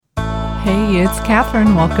Hey, it's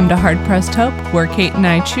Catherine. Welcome to Hard Pressed Hope, where Kate and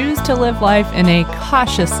I choose to live life in a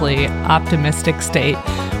cautiously optimistic state.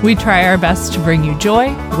 We try our best to bring you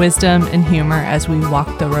joy, wisdom, and humor as we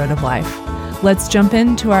walk the road of life. Let's jump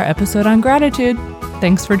into our episode on gratitude.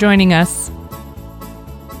 Thanks for joining us.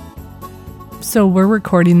 So we're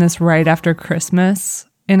recording this right after Christmas,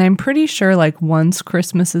 and I'm pretty sure once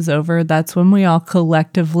Christmas is over, that's when we all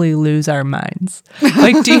collectively lose our minds.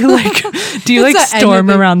 Do you storm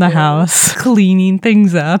around the house cleaning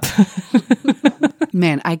things up?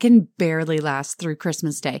 Man, I can barely last through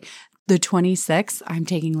Christmas Day. The 26th, I'm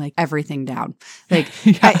taking everything down.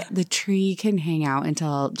 The tree can hang out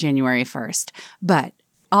until January 1st, but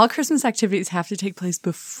all Christmas activities have to take place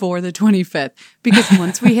before the 25th, because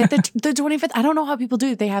once we hit the 25th, I don't know how people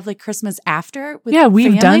do it. They have Christmas after with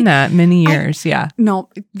we've family. done that many years. No,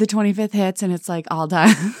 the 25th hits and it's all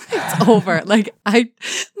done. It's over.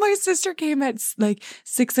 My sister came at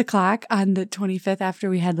 6 o'clock on the 25th after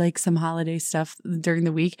we had some holiday stuff during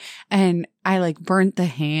the week, and I burnt the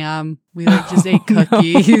ham. We just ate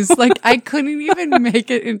cookies. No. I couldn't even make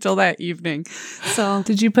it until that evening. So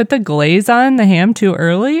did you put the glaze on the ham too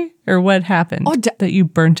early, or what happened that you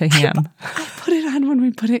burnt a ham? I put it on when we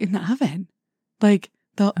put it in the oven. And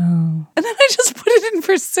then I just put it in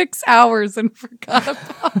for 6 hours and forgot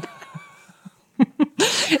about it.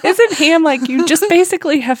 Isn't ham you just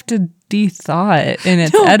basically have to de-thaw it and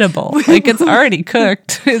it's edible? It's already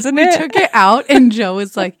cooked, isn't it? We took it out and Joe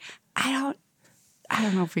was I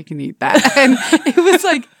don't know if we can eat that. And it was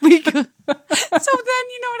we could. So then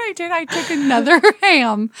you know what I did? I took another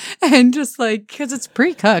ham and just because it's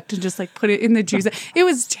pre-cooked, and just put it in the juice. It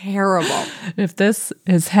was terrible. If this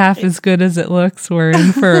is half as good as it looks, we're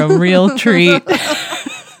in for a real treat.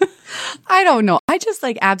 I don't know. I just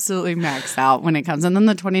absolutely max out when it comes. And then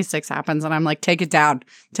the 26th happens and I'm take it down.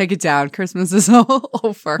 Take it down. Christmas is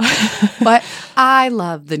over. But I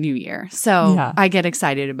love the new year. So I get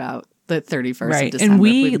excited about the 31st of December. And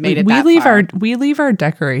we leave our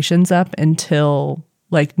decorations up until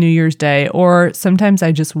New Year's Day, or sometimes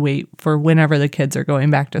I just wait for whenever the kids are going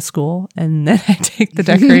back to school and then I take the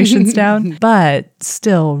decorations down. But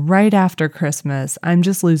still, right after Christmas, I'm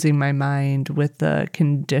just losing my mind with the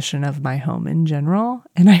condition of my home in general.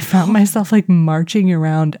 And I found myself marching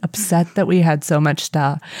around upset that we had so much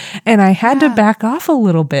stuff. And I had to back off a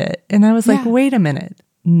little bit. And I was wait a minute.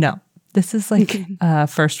 No, this is a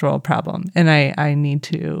first world problem. And I need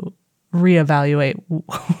to reevaluate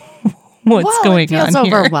what's going on here. It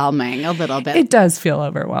feels overwhelming a little bit. It does feel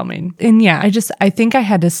overwhelming. And I think I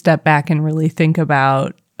had to step back and really think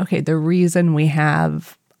about, okay, the reason we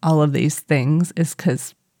have all of these things is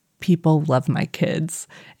because people love my kids.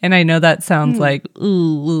 And I know that sounds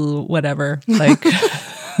ooh, whatever.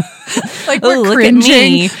 We're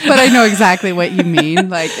cringing, but I know exactly what you mean.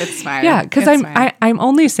 It's fine. Yeah, because I'm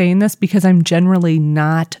only saying this because I'm generally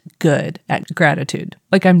not good at gratitude.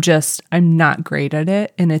 I'm not great at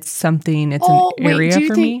it, and it's an area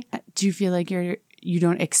for me. Do you feel you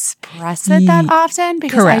don't express it that often?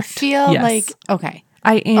 Because Correct. I feel yes. Okay.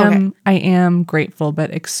 I am grateful,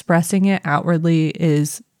 but expressing it outwardly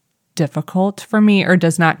is difficult for me, or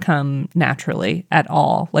does not come naturally at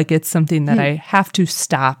all. It's something that I have to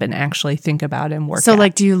stop and actually think about and work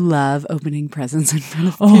at. Do you love opening presents in front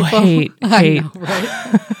of people? Hate. I know, right?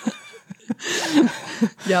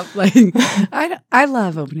 Yep. I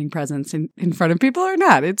love opening presents in front of people or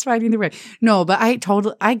not. It's fine either way. No, but I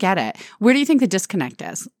get it. Where do you think the disconnect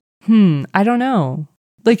is? I don't know.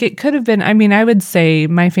 It could have been, I would say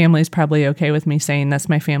my family's probably okay with me saying that's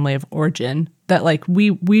my family of origin, that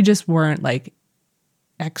we just weren't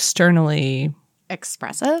externally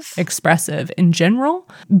expressive in general.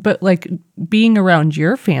 But being around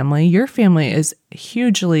your family is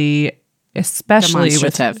hugely, especially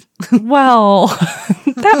demonstrative. Well,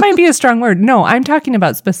 that might be a strong word. No, I'm talking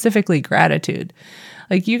about specifically gratitude.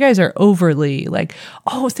 You guys are overly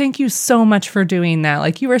oh, thank you so much for doing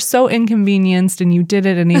that. You were so inconvenienced and you did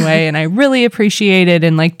it anyway. And I really appreciate it.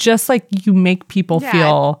 And you make people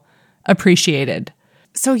feel appreciated.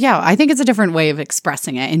 So I think it's a different way of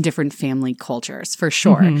expressing it in different family cultures for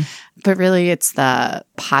sure. Mm-hmm. But really it's the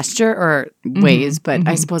posture or ways. But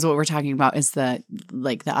I suppose what we're talking about is the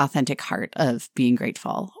authentic heart of being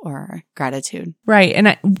grateful or gratitude. Right.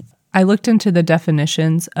 And I looked into the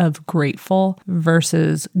definitions of grateful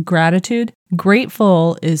versus gratitude.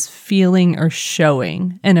 Grateful is feeling or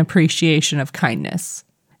showing an appreciation of kindness.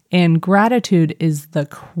 And gratitude is the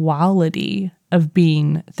quality of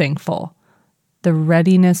being thankful, the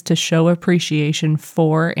readiness to show appreciation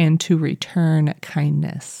for and to return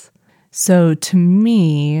kindness. So to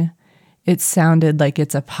me, it sounded like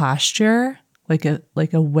it's a posture,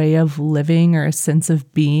 like a way of living or a sense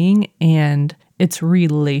of being, and it's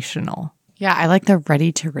relational. Yeah, I like the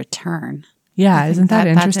ready to return. Yeah, isn't that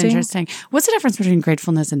interesting? That's interesting. What's the difference between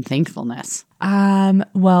gratefulness and thankfulness?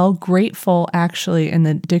 Well, grateful actually in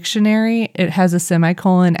the dictionary, it has a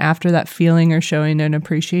semicolon after that feeling or showing an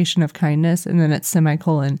appreciation of kindness, and then it's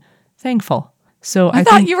semicolon thankful. So I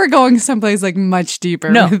thought you were going someplace like much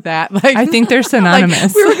deeper with that. Like, I think they're synonymous.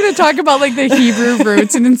 Like we were going to talk about like the Hebrew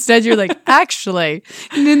roots, and instead you're like, actually,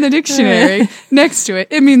 and in the dictionary next to it,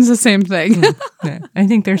 it means the same thing. Yeah, I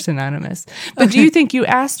think they're synonymous. But do you think, you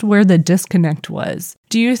asked where the disconnect was?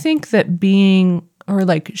 Do you think that being or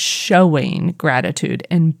like showing gratitude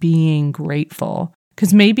and being grateful,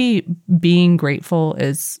 because maybe being grateful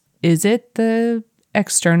is it the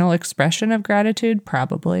external expression of gratitude?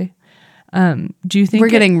 Probably. Do you think we're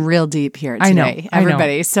getting real deep here today,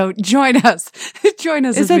 everybody? I know. So join us. Join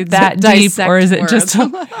us. Is it that deep, or is it just?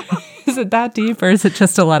 Is it that deep, or is it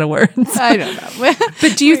just a lot of words? I don't know.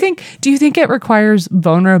 But do you think it requires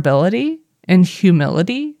vulnerability and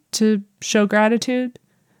humility to show gratitude?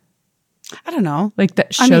 I don't know. Like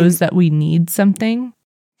that shows that we need something.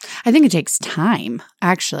 I think it takes time,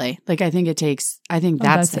 actually. Like, I think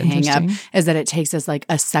that's the hang up, is that it takes us like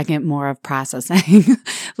a second more of processing.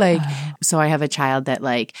 So I have a child that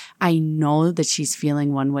like, I know that she's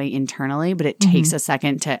feeling one way internally, but it takes a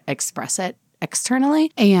second to express it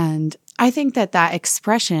externally. And I think that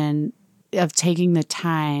expression of taking the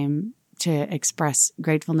time to express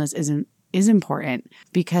gratefulness is important,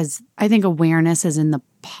 because I think awareness is in the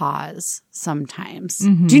pause sometimes.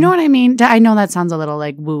 Do you know what I mean? I know that sounds a little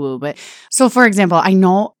like woo-woo, but so for example, I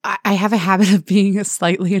know I have a habit of being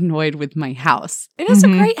slightly annoyed with my house. It is a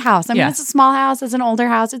great house. I mean, it's a small house, it's an older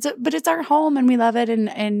house, but it's our home and we love it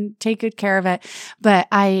and take good care of it. But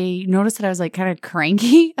I noticed that I was like kind of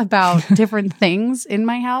cranky about different things in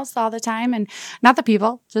my house all the time, and not the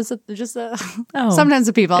people, just sometimes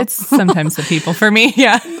the people. It's sometimes the people for me.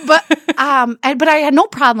 Yeah. But I had no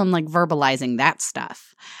problem like verbalizing that stuff.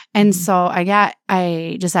 And so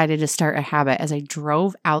I decided to start a habit as I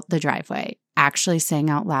drove out the driveway, actually saying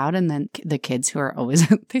out loud. And then the kids who are always,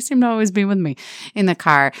 they seem to always be with me in the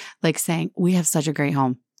car, like saying, we have such a great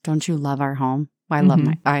home. Don't you love our home? I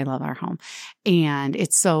love our home. And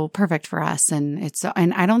it's so perfect for us. And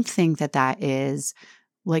I don't think that is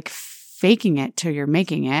like faking it till you're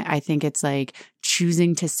making it. I think it's like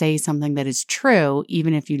choosing to say something that is true,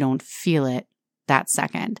 even if you don't feel it that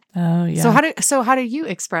second. Oh, yeah. So how do you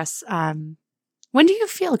express, when do you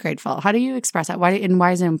feel grateful? How do you express that? Why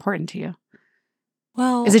is it important to you?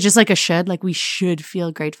 Well, is it just like like we should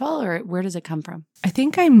feel grateful, or where does it come from? I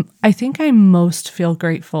think I most feel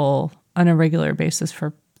grateful on a regular basis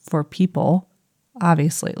for people.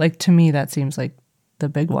 Obviously, like to me, that seems like the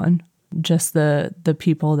big one. Just the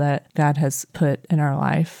people that God has put in our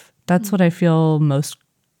life. That's what I feel most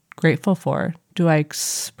grateful for. Do I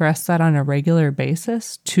express that on a regular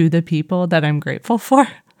basis to the people that I'm grateful for?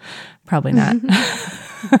 Probably not.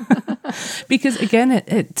 Because again,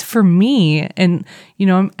 it's for me, and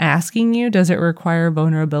I'm asking you, does it require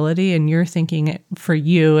vulnerability? And you're thinking for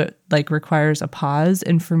you, it like requires a pause.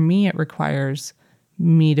 And for me, it requires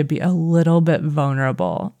me to be a little bit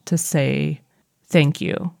vulnerable to say, thank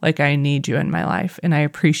you. Like, I need you in my life and I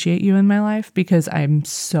appreciate you in my life, because I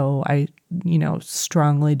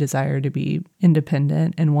strongly desire to be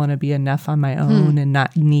independent and want to be enough on my own and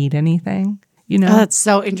not need anything, Oh, that's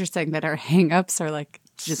so interesting that our hang-ups are like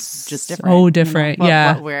just different. So different.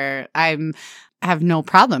 Where I have no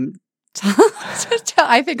problem.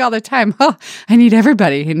 I think all the time, I need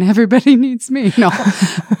everybody and everybody needs me. No.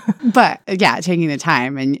 But yeah, taking the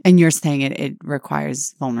time, and you're saying it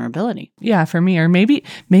requires vulnerability. Yeah, for me, or maybe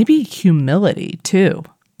humility too,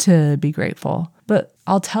 to be grateful. But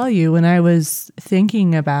I'll tell you, when I was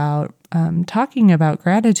thinking about talking about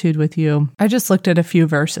gratitude with you, I just looked at a few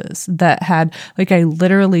verses that had, like, I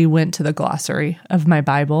literally went to the glossary of my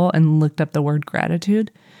Bible and looked up the word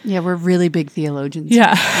gratitude. Yeah, we're really big theologians.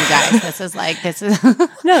 Yeah. You guys, this is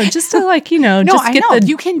No, just to no, just I get know.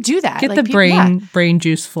 You can do that. Get like the brain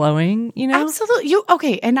juice flowing, Absolutely.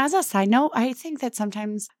 Okay. And as a side note, I think that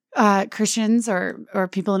sometimes Christians or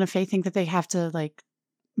people in a faith think that they have to like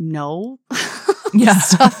know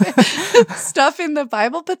stuff in the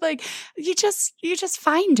Bible, but like you just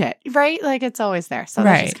find it, right? Like it's always there. So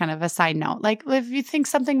that's just kind of a side note. Like if you think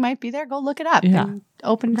something might be there, go look it up and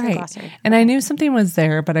open the glossary. And I knew something was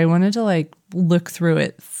there, but I wanted to like look through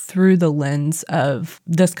it through the lens of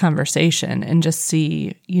this conversation and just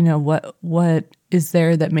see, what is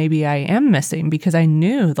there that maybe I am missing, because I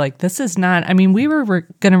knew like this is not, I mean, we were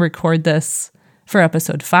going to record this for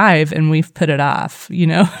episode 5 and we've put it off,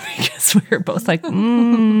 because we were both like,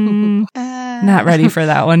 not ready for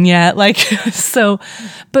that one yet. Like, so,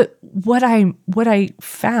 but what I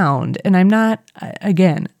found, and I'm not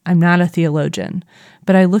a theologian,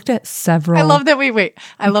 but I looked at several. I love that we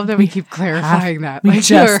keep clarifying that. We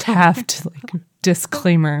just have to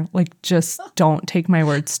disclaimer, just don't take my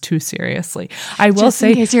words too seriously. I will just say,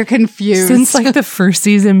 in case you're confused, since the first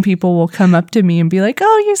season, people will come up to me and be like,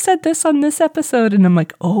 "Oh, you said this on this episode," and I'm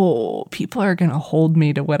like, "Oh, people are gonna hold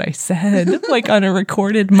me to what I said, on a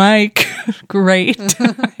recorded mic." Great,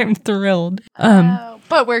 I'm thrilled.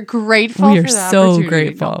 But we're grateful. We are so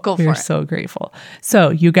grateful. No, we are so grateful. So,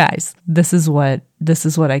 you guys, this is what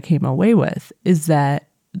I came away with, is that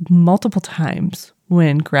multiple times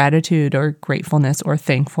when gratitude or gratefulness or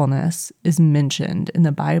thankfulness is mentioned in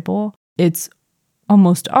the Bible, it's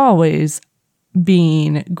almost always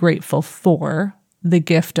being grateful for the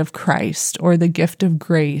gift of Christ or the gift of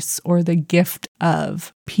grace or the gift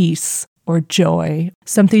of peace or joy,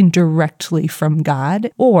 something directly from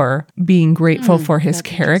God, or being grateful for his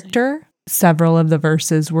character. Several of the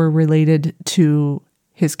verses were related to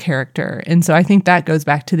his character. And so I think that goes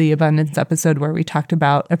back to the abundance episode where we talked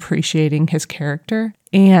about appreciating his character.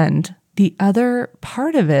 And the other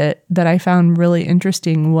part of it that I found really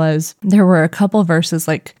interesting was there were a couple verses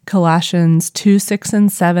like Colossians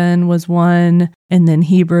 2:6-7 was one, and then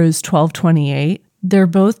Hebrews 12:28. They're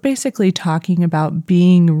both basically talking about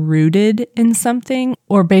being rooted in something,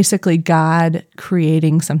 or basically God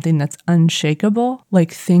creating something that's unshakable,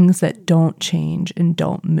 like things that don't change and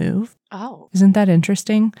don't move. Oh. Isn't that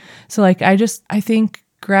interesting? So I think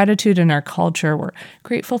gratitude in our culture, we're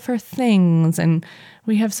grateful for things and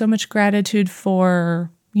we have so much gratitude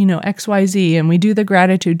for, XYZ, and we do the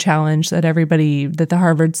gratitude challenge that the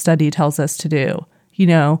Harvard study tells us to do,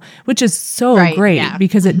 which is so great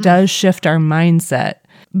because it does shift our mindset.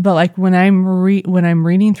 But when I'm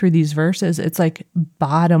reading through these verses, it's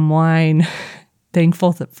bottom line,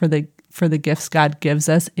 thankful for the gifts God gives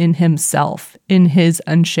us in himself, in his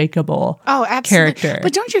unshakable character.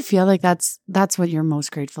 But don't you feel like that's what you're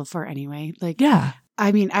most grateful for anyway? Yeah.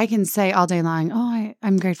 I mean, I can say all day long,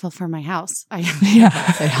 I'm grateful for my house. I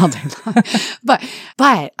say all day long. But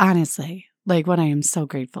honestly, what I am so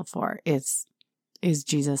grateful for is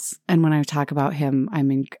Jesus. And when I talk about him, I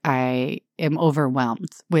am overwhelmed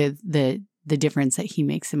with the difference that he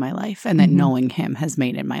makes in my life, and that knowing him has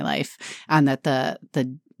made in my life, and that the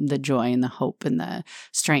joy and the hope and the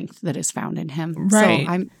strength that is found in him. Right.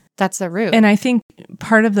 So that's the root. And I think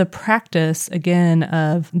part of the practice, again,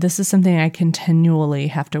 of this is something I continually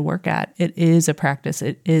have to work at. It is a practice.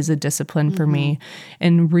 It is a discipline for me.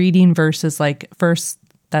 And reading verses like 1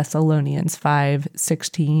 Thessalonians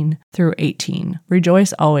 5:16-18.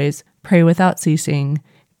 Rejoice always, pray without ceasing,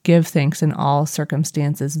 give thanks in all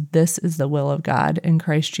circumstances. This is the will of God in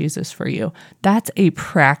Christ Jesus for you. That's a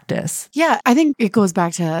practice. Yeah, I think it goes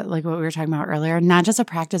back to what we were talking about earlier, not just a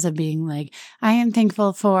practice of being I am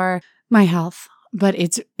thankful for my health, but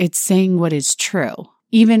it's saying what is true,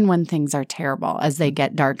 even when things are terrible, as they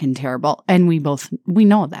get dark and terrible. And we know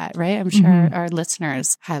that, right? I'm sure our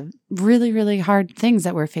listeners have really, really hard things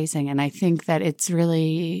that we're facing. And I think that it's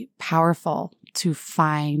really powerful to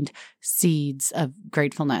find seeds of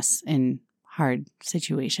gratefulness in hard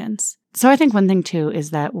situations. So I think one thing too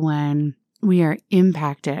is that when we are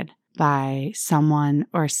impacted by someone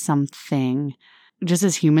or something, just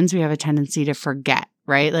as humans, we have a tendency to forget,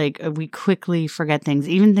 right? We quickly forget things,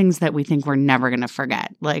 even things that we think we're never going to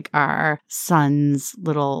forget, like our son's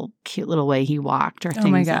cute little way he walked, or things. Oh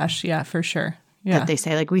my gosh. Yeah, for sure. Yeah. That they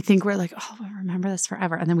say, we think we're we'll remember this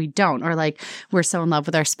forever. And then we don't. Or we're so in love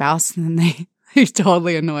with our spouse and then they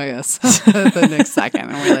totally annoy us the next second.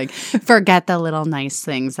 And we're forget the little nice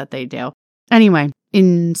things that they do. Anyway,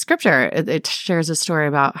 in scripture, it shares a story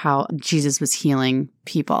about how Jesus was healing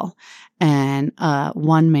people. And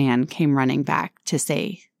one man came running back to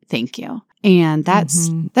say thank you. And that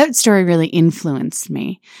story really influenced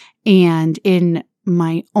me. And in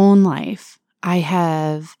my own life, I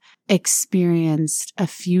have experienced a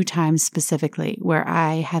few times specifically where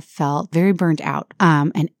I have felt very burnt out.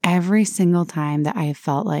 And every single time that I have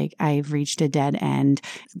felt like I've reached a dead end,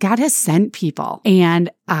 God has sent people. And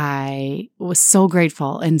I was so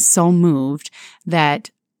grateful and so moved that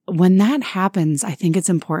when that happens, I think it's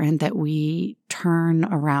important that we turn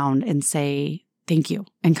around and say thank you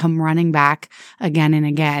and come running back again and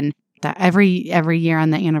again. That every year on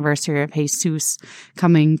the anniversary of Jesus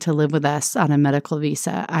coming to live with us on a medical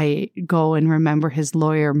visa, I go and remember his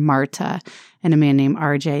lawyer, Marta, and a man named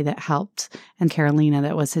RJ that helped, and Carolina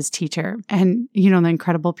that was his teacher. And, the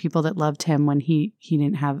incredible people that loved him when he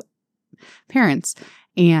didn't have parents.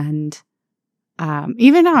 And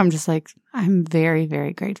even now, I'm just like, I'm very,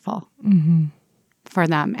 very grateful for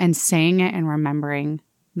them. And saying it and remembering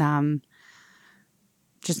them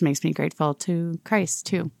just makes me grateful to Christ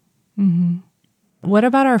too. Mm-hmm. What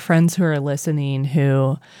about our friends who are listening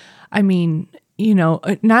who, I mean, you know,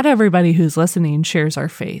 not everybody who's listening shares our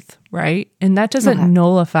faith, right? And that doesn't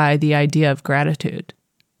nullify the idea of gratitude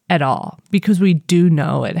at all, because we do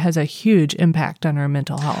know it has a huge impact on our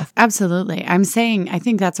mental health. Absolutely. I'm saying, I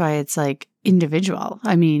think that's why it's like individual.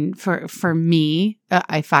 I mean, for me,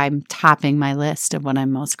 if I'm topping my list of what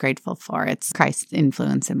I'm most grateful for, it's Christ's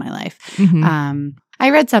influence in my life. Mm-hmm. I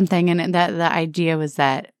read something, and that the idea was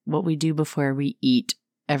that what we do before we eat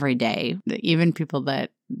every day, even people that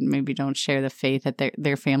maybe don't share the faith, that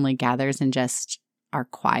their family gathers and just are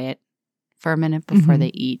quiet for a minute before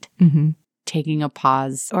they eat. Mm-hmm. Taking a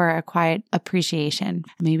pause or a quiet appreciation.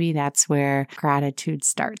 Maybe that's where gratitude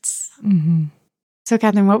starts. Mm-hmm. So,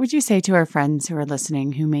 Catherine, what would you say to our friends who are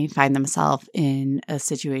listening who may find themselves in a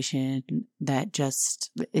situation that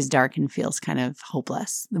just is dark and feels kind of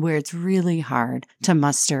hopeless, where it's really hard to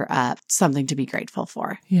muster up something to be grateful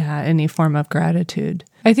for? Yeah, any form of gratitude.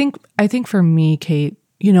 I think for me, Kate,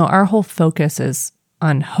 you know, our whole focus is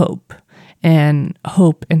on hope in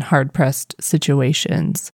hard-pressed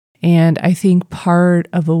situations. And I think part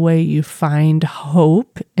of a way you find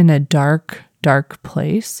hope in a dark, dark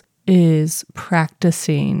place is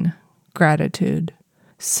practicing gratitude.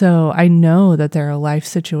 So I know that there are life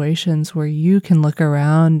situations where you can look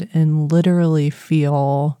around and literally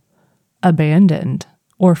feel abandoned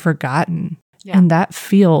or forgotten. Yeah. And that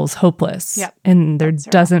feels hopeless. Yep. And there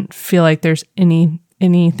doesn't feel like there's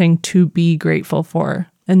anything to be grateful for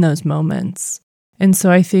in those moments. And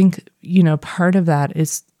so I think, you know, part of that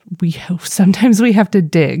is sometimes we have to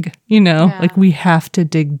dig, you know, like we have to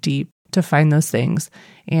dig deep to find those things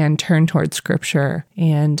and turn towards scripture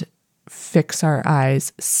and fix our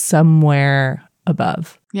eyes somewhere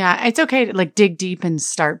above. Yeah, it's okay to like dig deep and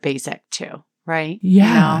start basic too, right?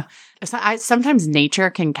 Yeah. You know, sometimes nature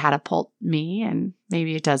can catapult me, and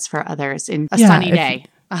maybe it does for others in a sunny day.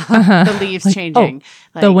 The leaves like, changing.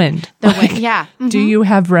 The wind. Yeah. Mm-hmm. Do you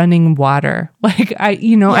have running water? Like I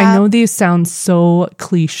know these sound so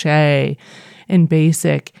cliche and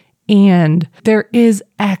basic, and there is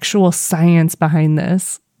actual science behind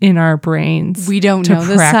this in our brains. We don't know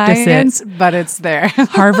the science, but it's there.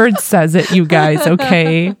 Harvard says it, you guys,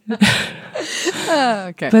 okay?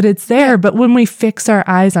 Okay. But it's there. But when we fix our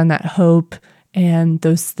eyes on that hope and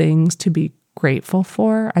those things to be grateful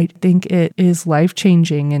for, I think it is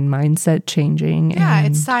life-changing and mindset-changing. Yeah,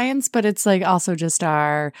 it's science, but it's like also just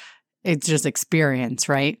it's just experience,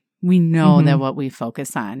 right? We know that what we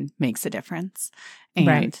focus on makes a difference.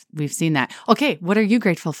 And we've seen that. Okay, what are you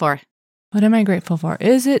grateful for? What am I grateful for?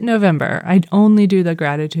 Is it November? I only do the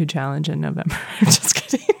gratitude challenge in November. I'm just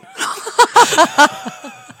kidding.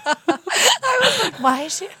 I was like, why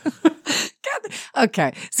is she?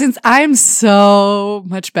 Okay, since I'm so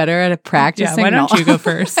much better at practicing. Why don't you go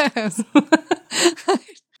first?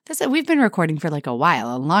 We've been recording for like a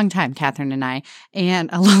long time, Catherine and I, and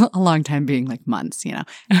a long time being like months, you know.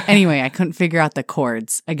 Anyway, I couldn't figure out the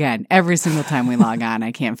chords. Again, every single time we log on,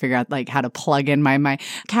 I can't figure out like how to plug in my mic.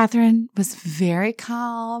 Catherine was very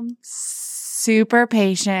calm, super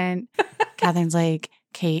patient. Catherine's like,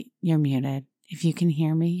 Kate, you're muted. If you can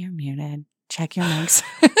hear me, you're muted. Check your mics.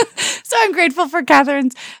 So I'm grateful for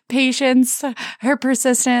Catherine's patience, her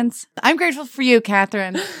persistence. I'm grateful for you,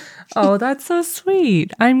 Catherine. Oh, that's so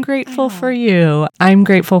sweet. I'm grateful for you. I'm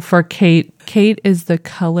grateful for Kate. Kate is the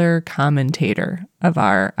color commentator of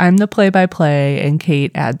I'm the play-by-play, and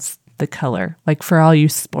Kate adds the color, like for all you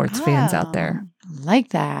sports fans out there. Like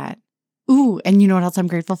that. Ooh, and you know what else I'm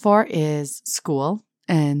grateful for is school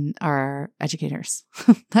and our educators.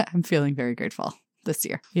 I'm feeling very grateful this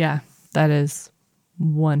year. Yeah, that is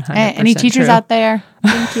 100% Any teachers true. Out there,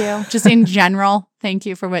 thank you. Just in general, thank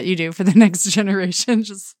you for what you do for the next generation.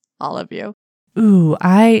 Just all of you. Ooh,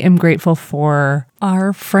 I am grateful for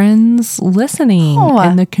our friends listening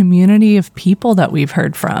and the community of people that we've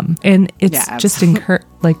heard from. And it's just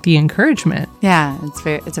like the encouragement. Yeah,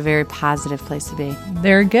 it's a very positive place to be.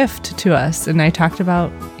 They're a gift to us. And I talked about,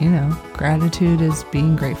 you know, gratitude is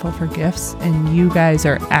being grateful for gifts. And you guys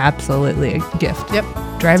are absolutely a gift. Yep.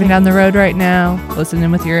 Driving down the road right now, listening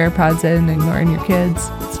with your AirPods in, ignoring your kids.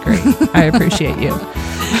 It's great. I appreciate you.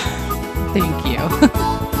 Thank you.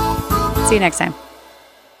 See you next time.